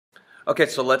Okay,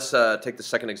 so let's take the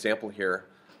second example here.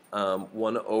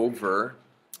 1 over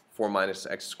 4 minus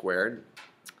x squared,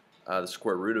 the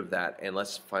square root of that, and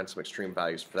let's find some extreme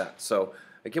values for that. So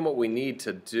again, what we need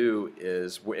to do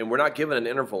is, and we're not given an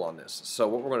interval on this, so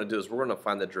what we're going to do is we're going to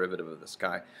find the derivative of this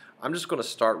guy. I'm just going to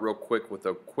start real quick with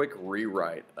a quick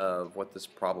rewrite of what this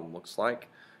problem looks like,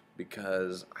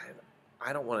 because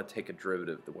I don't want to take a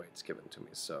derivative the way it's given to me.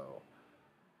 So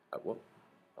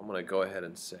I'm going to go ahead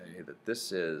and say that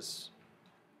this is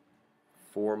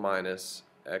 4 minus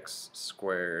x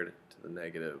squared to the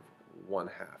negative 1/2.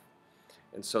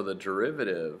 And so the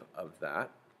derivative of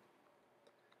that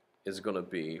is going to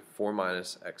be 4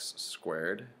 minus x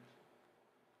squared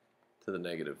to the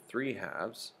negative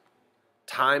 3/2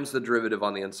 times the derivative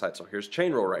on the inside. So here's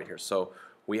chain rule right here. So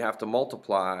we have to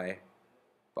multiply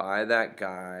by that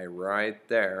guy right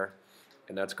there,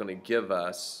 and that's going to give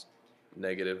us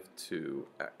negative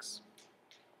 2x.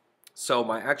 So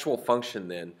my actual function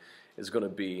then is going to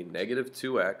be negative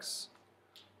 2x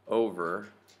over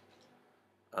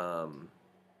 4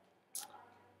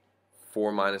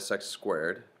 minus x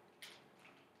squared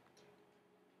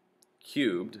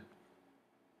cubed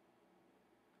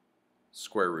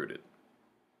square rooted.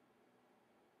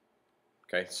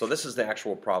 Okay, so this is the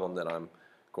actual problem that I'm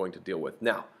going to deal with.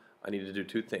 Now, I need to do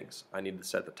two things. I need to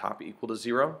set the top equal to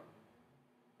 0.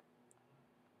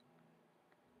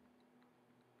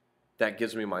 That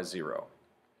gives me my 0.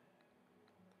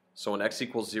 So when x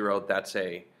equals 0, that's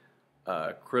a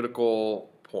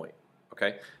critical point.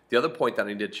 Okay. The other point that I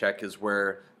need to check is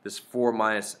where this 4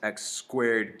 minus x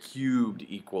squared cubed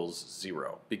equals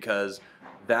 0, because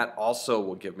that also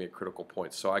will give me a critical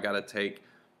point. So I got to take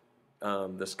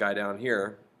this guy down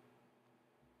here,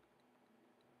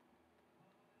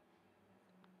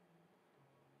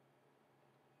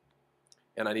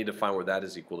 and I need to find where that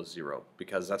is equal to 0,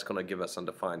 because that's going to give us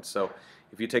undefined. So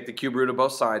if you take the cube root of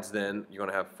both sides, then you're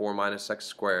going to have 4 minus x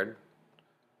squared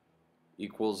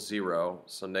equals 0.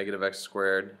 So negative x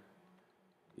squared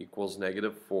equals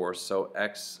negative 4. So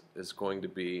x is going to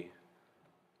be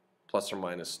plus or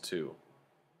minus 2.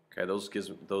 Okay,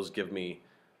 those give me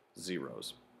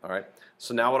zeros. All right.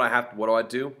 So now what do I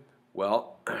do?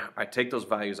 Well, I take those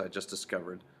values I just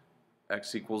discovered,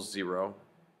 x equals 0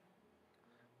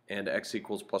 and x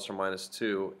equals plus or minus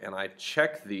 2, and I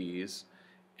check these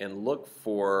and look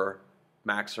for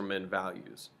max or min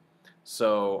values.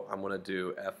 So I'm going to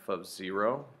do f of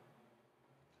 0,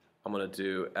 I'm going to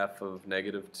do f of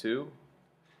negative 2,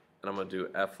 and I'm going to do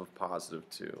f of positive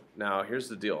 2. Now here's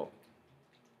the deal.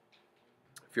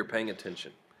 If you're paying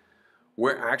attention,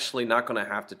 we're actually not going to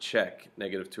have to check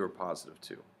negative 2 or positive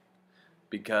 2,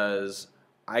 because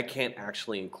I can't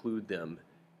actually include them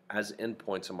as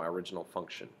endpoints in my original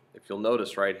function. If you'll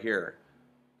notice right here,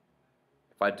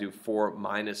 if I do 4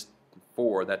 minus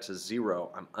 4, that's a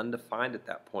 0. I'm undefined at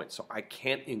that point, so I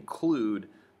can't include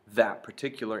that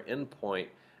particular endpoint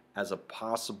as a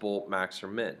possible max or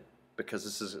min, because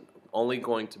this is only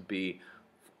going to be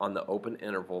on the open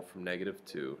interval from negative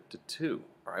 2 to 2.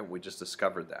 All right, we just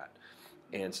discovered that.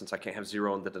 And since I can't have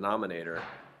 0 in the denominator,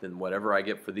 then whatever I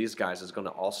get for these guys is going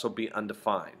to also be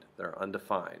undefined. They're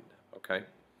undefined. Okay?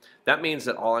 That means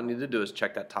that all I need to do is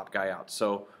check that top guy out.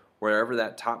 So wherever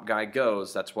that top guy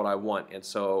goes, that's what I want. And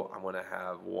so I'm going to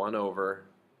have 1 over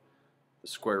the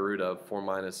square root of 4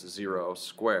 minus 0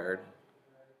 squared.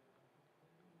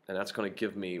 And that's going to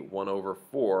give me 1 over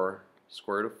 4,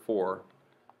 square root of 4,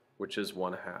 which is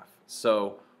 1/2.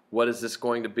 So what is this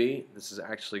going to be? This is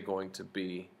actually going to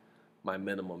be my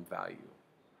minimum value.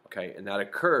 Okay, and that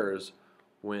occurs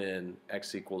when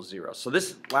x equals 0. So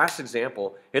this last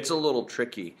example, it's a little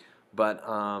tricky, but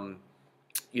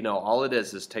you know, all it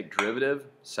is take derivative,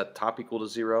 set top equal to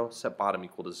 0, set bottom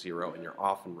equal to 0, and you're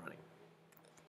off and running.